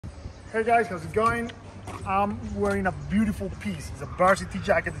Hey guys, how's it going? I'm wearing a beautiful piece. It's a Varsity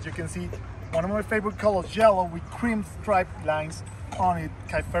jacket that you can see. One of my favorite colors, yellow with cream striped lines on it,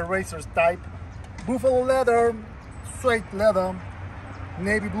 Cafe Racers type. Buffalo leather, suede leather,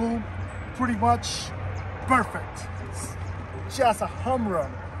 navy blue, pretty much perfect. It's just a home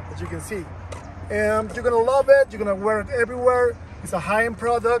run, as you can see. And you're gonna love it, you're gonna wear it everywhere. It's a high-end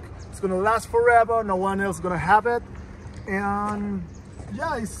product, it's gonna last forever, no one else is gonna have it. And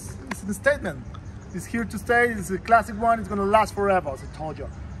yeah, it's a statement. It's here to stay, it's a classic one, it's gonna last forever, as I told you.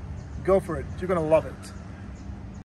 Go for it, you're gonna love it.